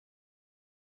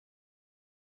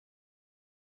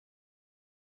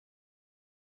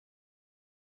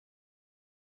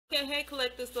Okay, hey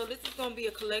collectors, so this is going to be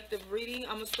a collective reading.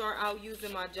 I'm going to start out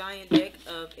using my giant deck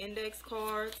of index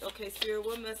cards. Okay, Spirit,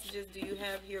 what messages do you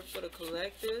have here for the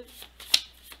collective?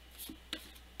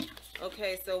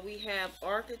 Okay, so we have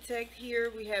Architect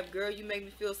here. We have Girl, you make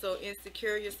me feel so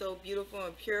insecure. You're so beautiful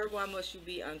and pure. Why must you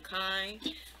be unkind?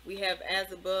 We have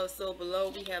As Above, So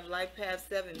Below. We have Life Path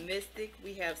 7, Mystic.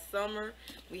 We have Summer.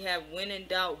 We have When in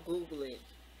Doubt, Google it.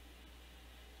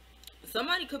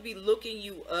 Somebody could be looking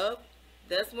you up.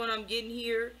 That's what I'm getting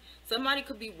here. Somebody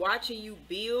could be watching you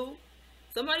build.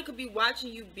 Somebody could be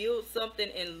watching you build something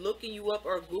and looking you up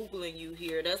or Googling you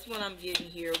here. That's what I'm getting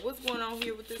here. What's going on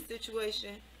here with this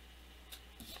situation?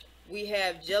 We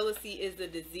have jealousy is a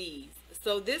disease.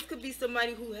 So this could be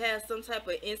somebody who has some type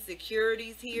of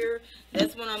insecurities here.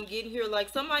 That's what I'm getting here. Like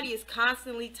somebody is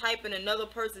constantly typing another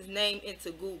person's name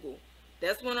into Google.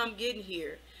 That's what I'm getting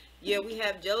here. Yeah, we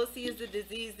have jealousy is a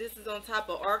disease. This is on top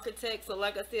of Architect. So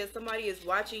like I said, somebody is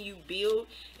watching you build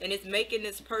and it's making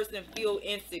this person feel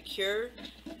insecure.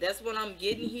 That's what I'm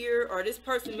getting here. Or this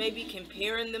person may be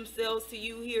comparing themselves to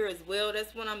you here as well.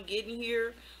 That's what I'm getting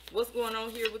here. What's going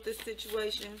on here with this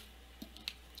situation?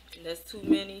 That's too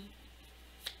many.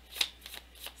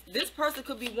 This person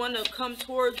could be wanting to come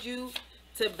towards you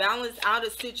to balance out a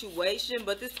situation,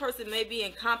 but this person may be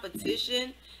in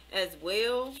competition as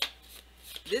well.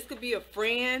 This could be a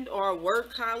friend or a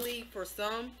work colleague for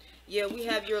some. Yeah, we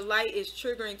have your light is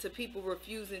triggering to people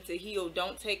refusing to heal.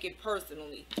 Don't take it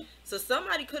personally. So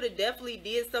somebody could have definitely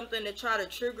did something to try to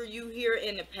trigger you here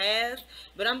in the past.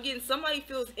 But I'm getting somebody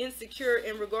feels insecure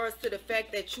in regards to the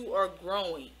fact that you are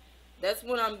growing. That's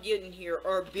what I'm getting here.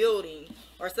 Or building.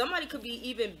 Or somebody could be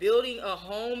even building a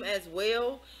home as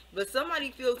well. But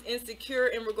somebody feels insecure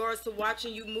in regards to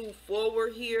watching you move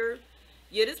forward here.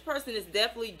 Yeah, this person is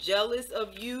definitely jealous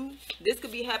of you. This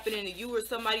could be happening to you or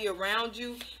somebody around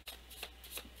you.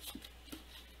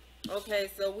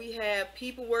 Okay, so we have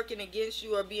people working against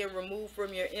you or being removed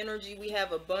from your energy. We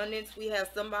have abundance. We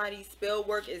have somebody's spell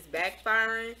work is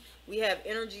backfiring. We have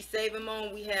energy saving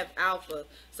mode. We have alpha.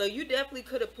 So you definitely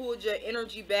could have pulled your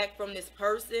energy back from this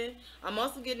person. I'm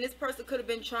also getting this person could have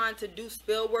been trying to do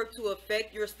spell work to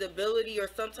affect your stability or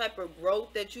some type of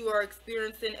growth that you are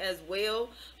experiencing as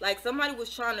well. Like somebody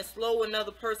was trying to slow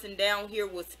another person down here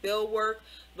with spell work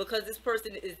because this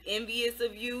person is envious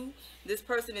of you. This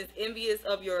person is envious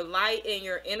of your light and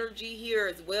your energy here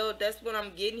as well. That's what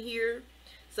I'm getting here.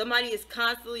 Somebody is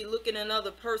constantly looking another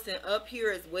person up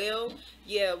here as well.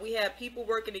 Yeah, we have people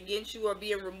working against you or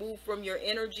being removed from your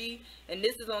energy. And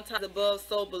this is on top above,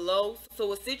 so below.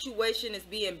 So a situation is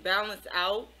being balanced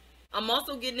out. I'm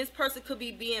also getting this person could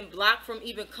be being blocked from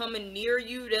even coming near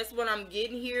you. That's what I'm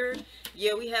getting here.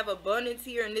 Yeah, we have abundance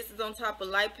here. And this is on top of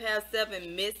Light Path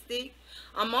 7, Mystic.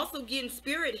 I'm also getting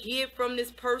spirit hid from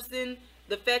this person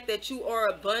the fact that you are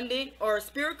abundant, or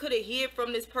spirit could have hid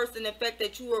from this person the fact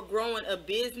that you are growing a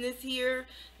business here.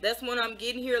 That's what I'm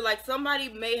getting here. Like somebody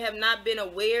may have not been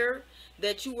aware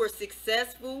that you were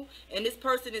successful and this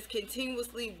person is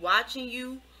continuously watching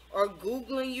you or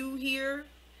Googling you here.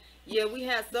 Yeah, we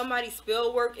have somebody's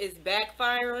spell work is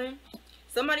backfiring.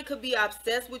 Somebody could be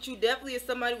obsessed with you. Definitely if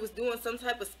somebody was doing some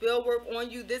type of spell work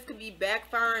on you, this could be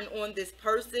backfiring on this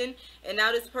person. And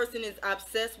now this person is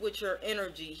obsessed with your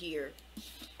energy here.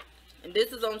 And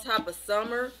this is on top of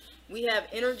Summer. We have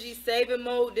energy saving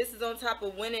mode. This is on top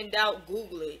of When in Doubt,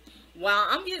 Google it. Wow,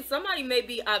 I'm getting somebody may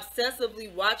be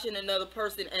obsessively watching another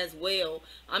person as well.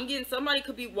 I'm getting somebody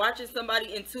could be watching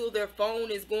somebody until their phone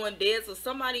is going dead. So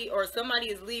somebody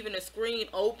is leaving a screen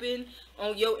open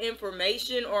on your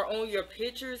information or on your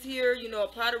pictures here. You know,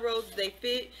 apply the roses, they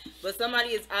fit. But somebody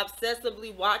is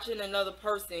obsessively watching another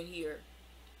person here.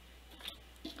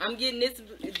 I'm getting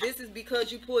this is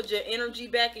because you pulled your energy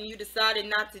back and you decided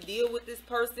not to deal with this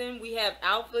person. We have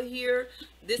alpha here.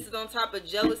 This is on top of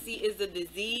jealousy is a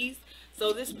disease.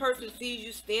 So this person sees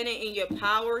you standing in your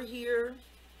power here.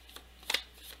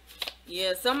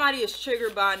 Yeah, somebody is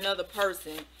triggered by another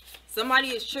person. Somebody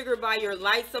is triggered by your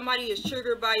light. Somebody is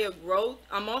triggered by your growth.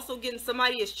 I'm also getting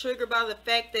somebody is triggered by the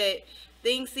fact that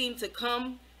things seem to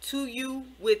come to you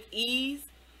with ease.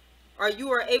 Or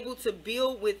you are able to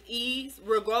build with ease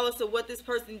regardless of what this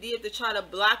person did to try to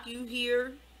block you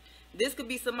here. This could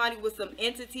be somebody with some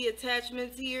entity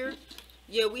attachments here.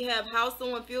 Yeah, we have how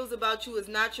someone feels about you is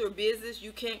not your business.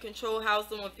 You can't control how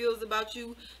someone feels about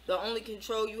you. The only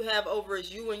control you have over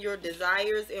is you and your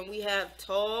desires. And we have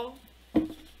tall.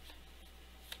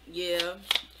 Yeah.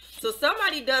 So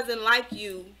somebody doesn't like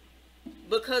you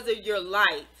because of your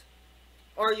light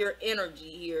or your energy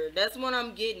here. That's what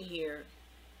I'm getting here.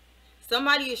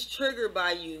 Somebody is triggered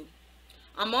by you.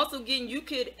 I'm also getting you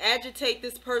could agitate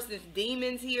this person's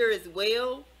demons here as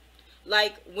well.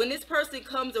 Like when this person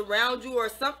comes around you or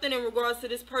something in regards to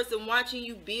this person watching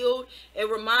you build, it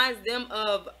reminds them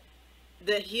of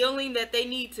the healing that they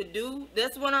need to do.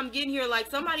 That's what I'm getting here.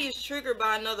 Like somebody is triggered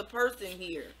by another person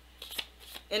here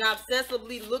and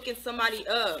obsessively looking somebody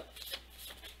up.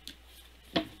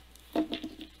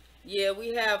 Yeah, we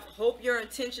have hope your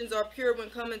intentions are pure when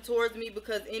coming towards me,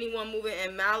 because anyone moving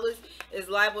in malice is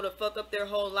liable to fuck up their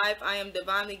whole life. I am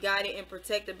divinely guided and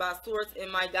protected by source, and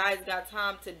my guides got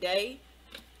time today.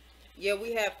 Yeah,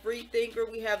 we have free thinker.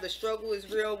 We have the struggle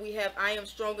is real. We have I am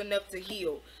strong enough to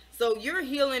heal. So you're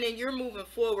healing and you're moving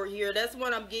forward here. That's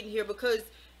what I'm getting here, because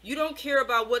you don't care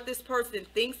about what this person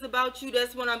thinks about you.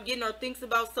 That's what I'm getting, or thinks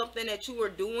about something that you are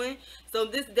doing. So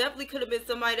this definitely could have been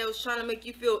somebody that was trying to make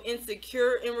you feel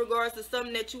insecure in regards to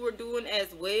something that you were doing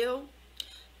as well.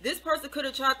 This person could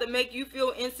have tried to make you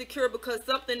feel insecure because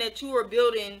something that you are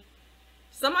building,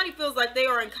 somebody feels like they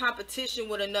are in competition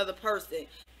with another person.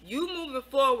 You moving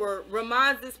forward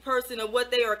reminds this person of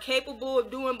what they are capable of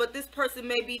doing, but this person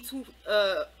may be too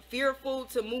fearful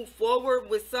to move forward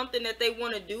with something that they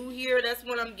want to do here. That's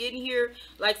what I'm getting here.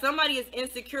 Like somebody is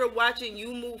insecure watching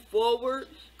you move forward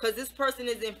because this person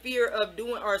is in fear of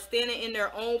doing or standing in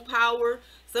their own power.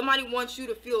 Somebody wants you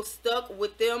to feel stuck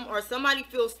with them, or somebody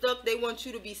feels stuck. They want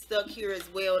you to be stuck here as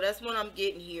well. That's what I'm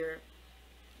getting here.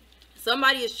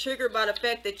 Somebody is triggered by the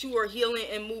fact that you are healing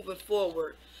and moving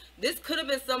forward. This could have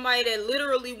been somebody that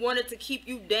literally wanted to keep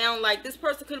you down. Like this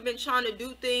person could have been trying to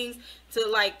do things to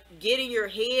like get in your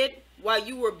head while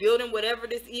you were building whatever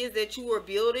this is that you were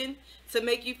building, to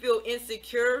make you feel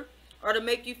insecure or to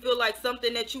make you feel like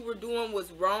something that you were doing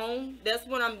was wrong. That's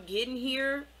what I'm getting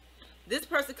here. This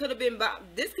person could have been,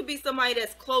 this could be somebody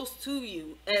that's close to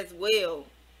you as well,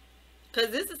 because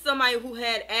this is somebody who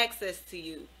had access to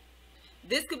you.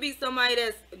 This could be somebody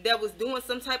that was doing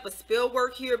some type of spell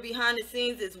work here behind the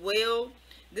scenes as well.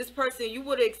 This person, you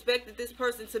would have expected this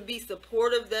person to be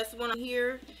supportive. That's what I'm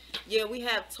here. Yeah, we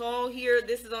have tall here.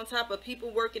 This is on top of people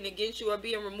working against you or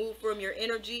being removed from your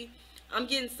energy. I'm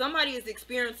getting somebody is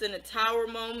experiencing a tower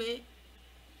moment.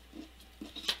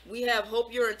 We have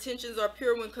hope your intentions are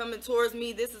pure when coming towards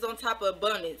me. This is on top of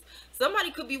abundance.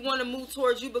 Somebody could be wanting to move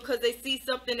towards you because they see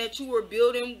something that you were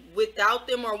building without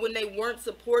them, or when they weren't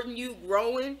supporting you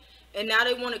growing, and now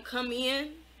they want to come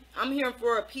in. I'm hearing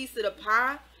for a piece of the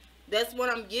pie. That's what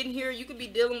I'm getting here. You could be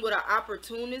dealing with an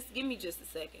opportunist. Give me just a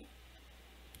second.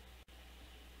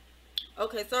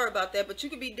 Okay, sorry about that, but you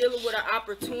could be dealing with an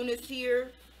opportunist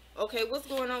here. Okay, what's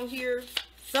going on here?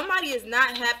 Somebody is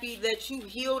not happy that you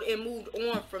healed and moved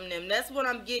on from them. That's what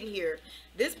I'm getting here.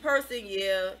 This person,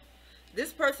 yeah,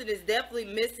 this person is definitely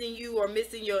missing you or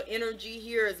missing your energy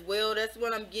here as well. That's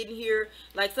what I'm getting here.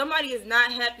 Like somebody is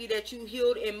not happy that you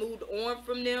healed and moved on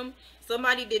from them.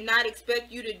 Somebody did not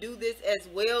expect you to do this as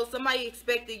well. Somebody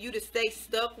expected you to stay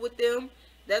stuck with them.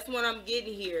 That's what I'm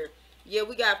getting here. Yeah,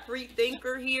 we got free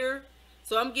thinker here.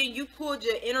 So I'm getting you pulled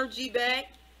your energy back,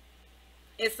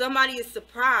 and somebody is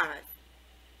surprised.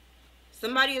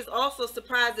 Somebody is also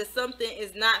surprised that something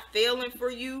is not failing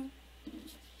for you.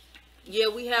 Yeah,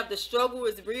 we have the struggle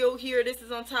is real here. This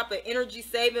is on top of energy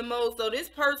saving mode. So this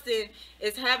person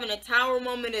is having a tower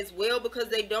moment as well because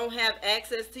they don't have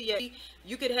access to you.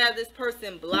 You could have this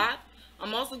person blocked.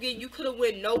 I'm also getting you could have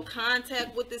went no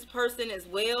contact with this person as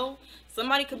well.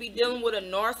 Somebody could be dealing with a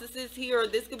narcissist here, or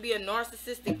this could be a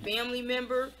narcissistic family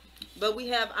member. But we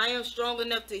have I am strong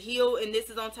enough to heal, and this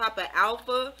is on top of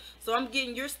alpha. So I'm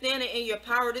getting you're standing in your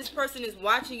power. This person is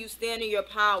watching you stand in your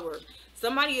power.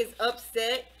 Somebody is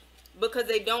upset because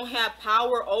they don't have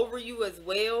power over you as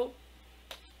well.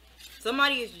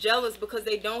 Somebody is jealous because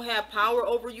they don't have power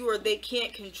over you, or they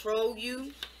can't control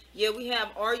you. Yeah, we have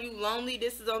are you lonely?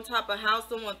 This is on top of how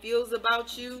someone feels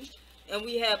about you. And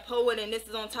we have poet, and this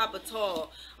is on top of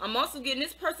tall. I'm also getting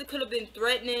this person could have been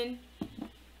threatening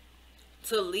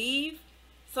to leave.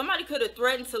 Somebody could have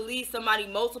threatened to leave somebody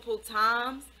multiple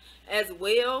times as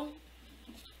well.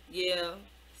 Yeah,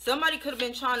 somebody could have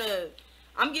been trying to,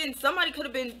 I'm getting somebody could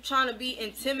have been trying to be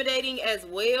intimidating as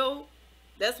well.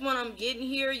 That's what I'm getting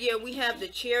here. Yeah, we have the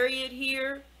chariot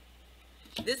here.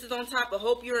 This is on top of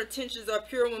hope your intentions are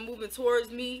pure when moving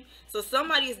towards me. So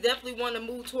somebody is definitely wanting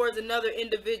to move towards another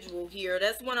individual here.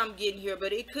 That's what I'm getting here.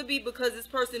 But it could be because this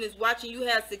person is watching you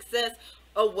have success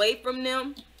away from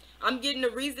them. I'm getting the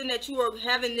reason that you are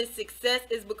having this success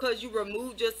is because you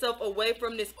removed yourself away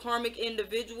from this karmic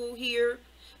individual here.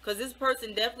 Because this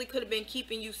person definitely could have been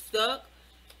keeping you stuck.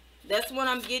 That's what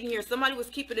I'm getting here. Somebody was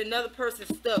keeping another person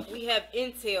stuck. We have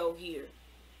intel here.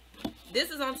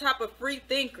 This is on top of free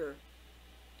thinker.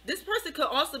 This person could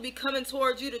also be coming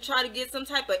towards you to try to get some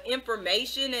type of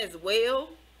information as well.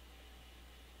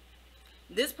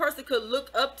 This person could look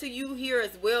up to you here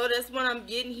as well. That's what I'm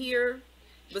getting here.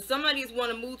 But somebody is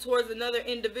want to move towards another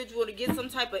individual to get some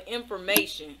type of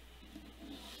information.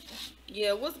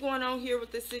 Yeah, what's going on here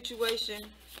with this situation?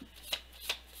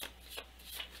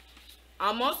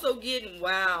 I'm also getting,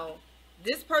 wow,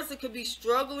 this person could be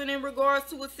struggling in regards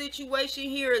to a situation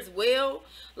here as well.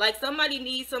 Like somebody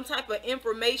needs some type of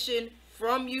information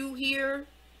from you here.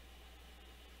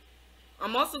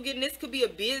 I'm also getting this could be a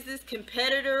business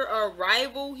competitor or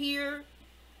rival here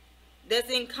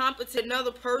that's incompetent,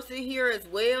 another person here as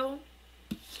well.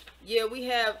 Yeah, we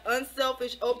have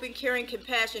unselfish, open, caring,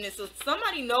 compassionate. So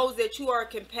somebody knows that you are a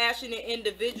compassionate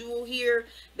individual here.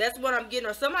 That's what I'm getting.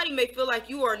 Or somebody may feel like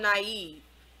you are naive.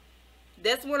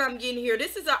 That's what I'm getting here.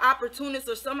 This is an opportunist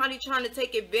or somebody trying to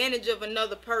take advantage of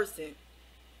another person.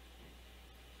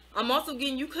 I'm also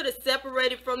getting you could have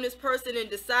separated from this person and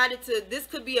decided to, this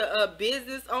could be a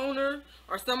business owner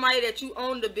or somebody that you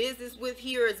own the business with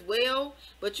here as well.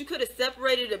 But you could have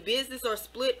separated a business or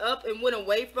split up and went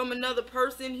away from another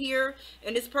person here.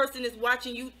 And this person is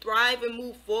watching you thrive and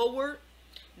move forward.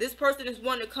 This person is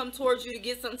wanting to come towards you to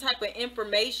get some type of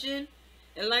information.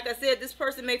 And like I said, this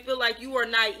person may feel like you are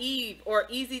naive or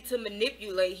easy to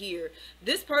manipulate here.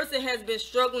 This person has been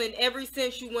struggling ever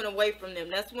since you went away from them.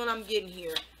 That's what I'm getting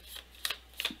here.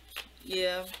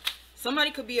 Yeah, somebody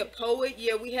could be a poet.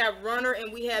 Yeah, we have runner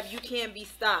and we have you can't be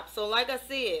stopped. So like I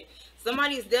said,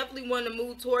 somebody is definitely wanting to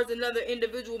move towards another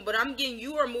individual, but I'm getting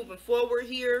you are moving forward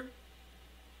here.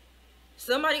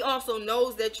 Somebody also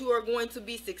knows that you are going to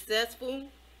be successful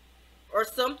or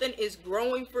something is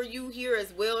growing for you here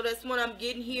as well. That's what I'm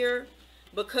getting here,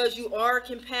 because you are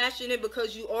compassionate,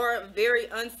 because you are a very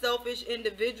unselfish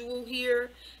individual here.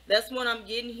 That's what I'm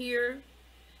getting here.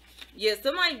 Yeah,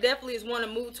 somebody definitely is want to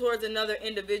move towards another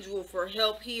individual for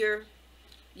help here.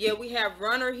 Yeah, we have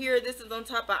runner here. This is on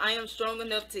top of I am strong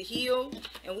enough to heal.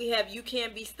 And we have you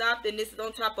can't be stopped. And this is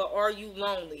on top of are you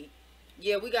lonely.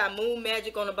 Yeah, we got moon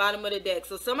magic on the bottom of the deck.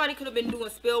 So somebody could have been doing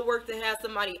spell work to have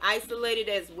somebody isolated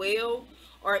as well.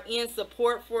 Or in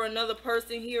support for another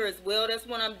person here as well. That's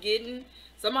what I'm getting.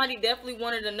 Somebody definitely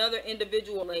wanted another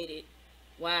individual related.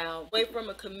 Wow. Away from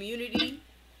a community.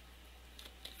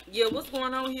 Yeah, what's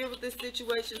going on here with this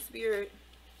situation, Spirit?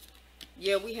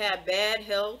 Yeah, we have bad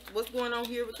health. What's going on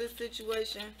here with this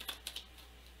situation?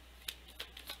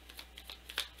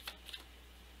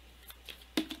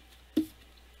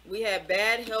 We have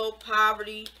bad health,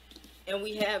 poverty, and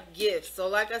we have gifts. So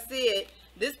like I said,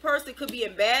 this person could be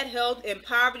in bad health and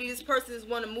poverty. This person is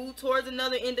want to move towards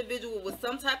another individual with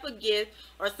some type of gift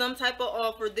or some type of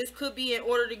offer. This could be in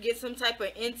order to get some type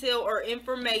of intel or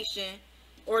information,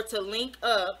 or to link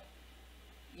up.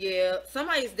 Yeah,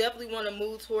 somebody is definitely want to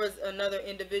move towards another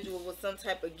individual with some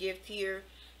type of gift here.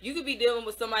 You could be dealing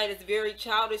with somebody that's very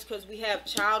childish, because we have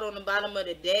child on the bottom of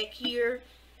the deck here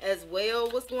as well.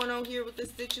 What's going on here with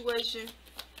this situation?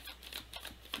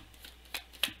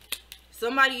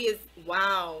 Somebody is,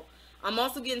 wow. I'm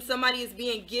also getting somebody is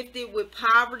being gifted with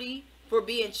poverty for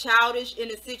being childish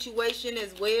in a situation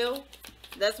as well.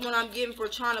 That's what I'm getting for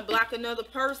trying to block another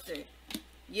person.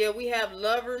 Yeah, we have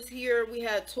lovers here. We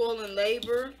have toil and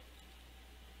labor.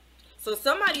 So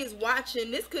somebody is watching.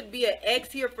 This could be an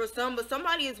ex here for some, but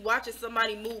somebody is watching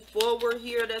somebody move forward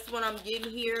here. That's what I'm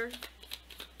getting here.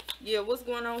 Yeah, what's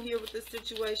going on here with this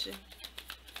situation?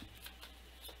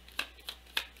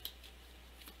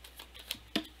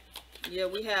 Yeah,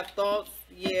 we have thoughts.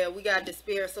 Yeah, we got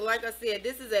despair. So like I said,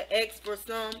 this is an ex for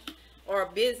some, or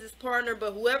a business partner,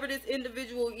 but whoever this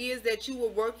individual is that you were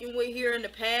working with here in the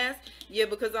past, yeah,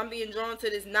 because I'm being drawn to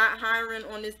this not hiring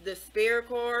on this despair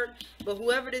card, but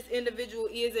whoever this individual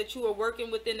is that you were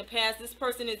working with in the past, this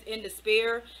person is in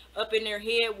despair, up in their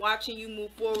head, watching you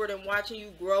move forward and watching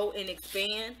you grow and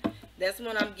expand. That's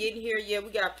what I'm getting here. Yeah, we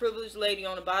got privileged lady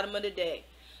on the bottom of the deck.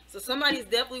 So somebody's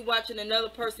definitely watching another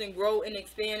person grow and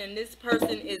expand, and this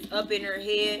person is up in their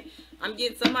head. I'm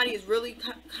getting somebody is really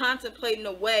contemplating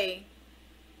a way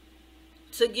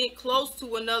to get close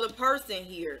to another person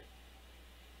here.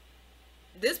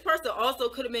 This person also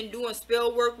could have been doing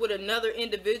spell work with another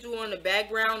individual in the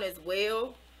background as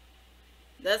well.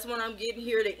 That's what I'm getting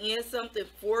here, to end something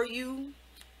for you.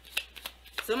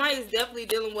 Somebody is definitely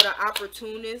dealing with an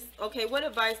opportunist. Okay, what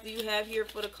advice do you have here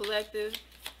for the collective?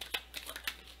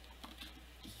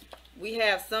 We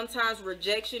have sometimes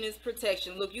rejection is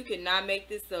protection. Look, you cannot make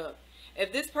this up.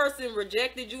 If this person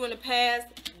rejected you in the past,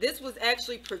 this was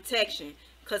actually protection.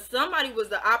 Because somebody was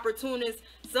the opportunist.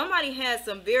 Somebody had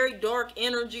some very dark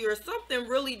energy or something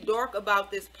really dark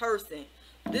about this person.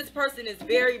 This person is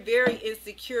very, very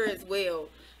insecure as well.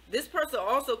 This person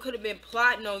also could have been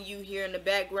plotting on you here in the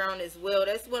background as well.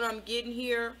 That's what I'm getting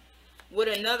here. with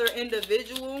another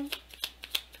individual.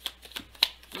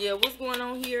 Yeah, what's going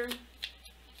on here?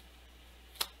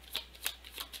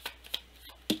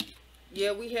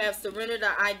 Yeah, we have surrender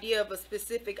the idea of a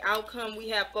specific outcome. We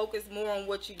have focus more on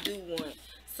what you do want.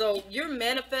 So you're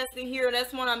manifesting here.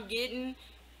 That's what I'm getting.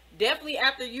 Definitely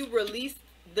after you release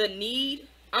the need.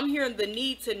 I'm hearing the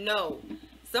need to know.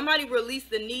 Somebody released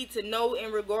the need to know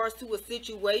in regards to a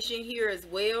situation here as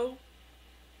well.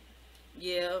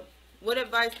 Yeah. What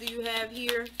advice do you have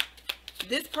here?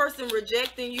 This person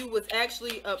rejecting you was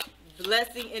actually a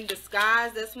blessing in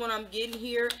disguise. That's what I'm getting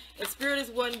here. And Spirit is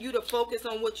wanting you to focus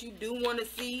on what you do want to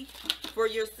see for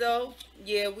yourself.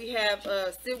 Yeah, we have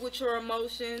sit with your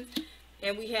emotions,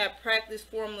 and we have practice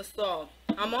formless thought.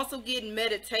 I'm also getting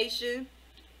meditation.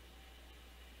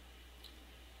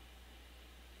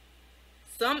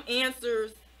 Some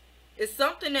answers is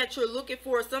something that you're looking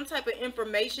for, some type of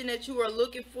information that you are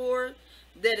looking for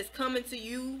that is coming to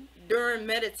you during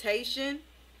meditation,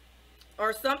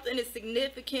 or something is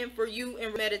significant for you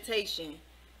in meditation.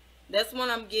 That's what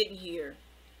I'm getting here.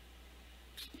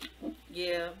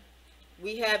 Yeah.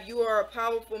 We have you are a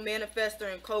powerful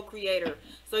manifestor and co-creator.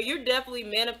 So you're definitely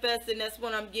manifesting. That's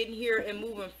what I'm getting here and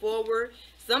moving forward.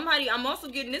 Somebody, I'm also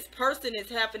getting this person is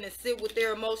having to sit with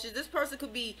their emotions. This person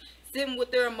could be sitting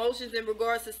with their emotions in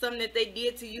regards to something that they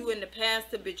did to you in the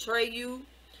past to betray you,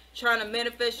 trying to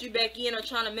manifest you back in, or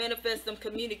trying to manifest some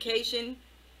communication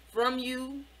from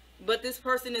you. But this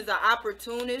person is an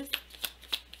opportunist.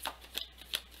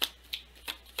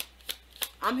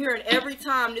 I'm hearing every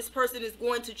time this person is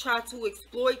going to try to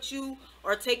exploit you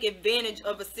or take advantage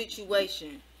of a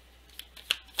situation.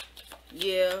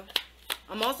 Yeah.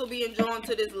 I'm also being drawn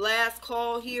to this last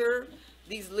call here.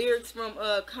 These lyrics from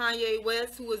Kanye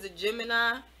West, who is a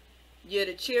Gemini. Yeah,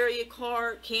 the Chariot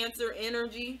card, Cancer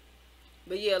energy.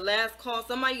 But yeah, last call.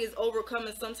 Somebody is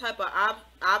overcoming some type of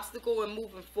obstacle and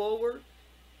moving forward.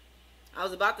 I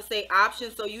was about to say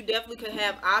options, so you definitely could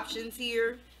have options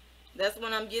here. That's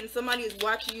what I'm getting. Somebody is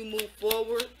watching you move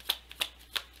forward.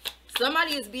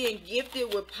 Somebody is being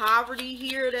gifted with poverty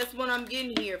here. That's what I'm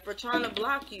getting here, for trying to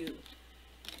block you.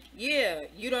 Yeah,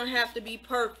 you don't have to be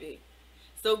perfect.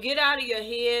 So get out of your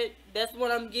head. That's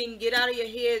what I'm getting. Get out of your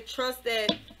head. Trust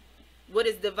that what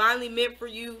is divinely meant for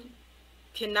you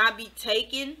cannot be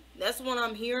taken. That's what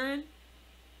I'm hearing.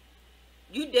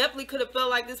 You definitely could have felt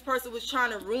like this person was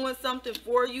trying to ruin something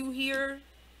for you here.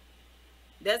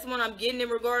 That's what I'm getting in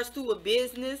regards to a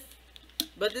business.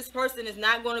 But this person is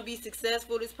not going to be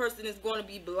successful. This person is going to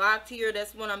be blocked here.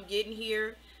 That's what I'm getting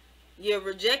here. Yeah,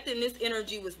 rejecting this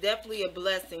energy was definitely a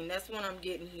blessing. That's what I'm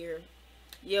getting here.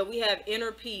 Yeah, we have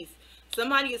inner peace.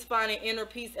 Somebody is finding inner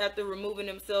peace after removing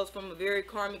themselves from a very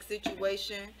karmic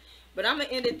situation. But I'm going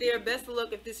to end it there. Best of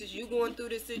luck if this is you going through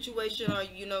this situation, or,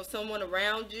 you know, someone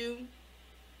around you.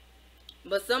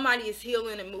 But somebody is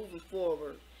healing and moving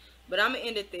forward. But I'm going to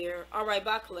end it there. All right,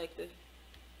 bye, collective.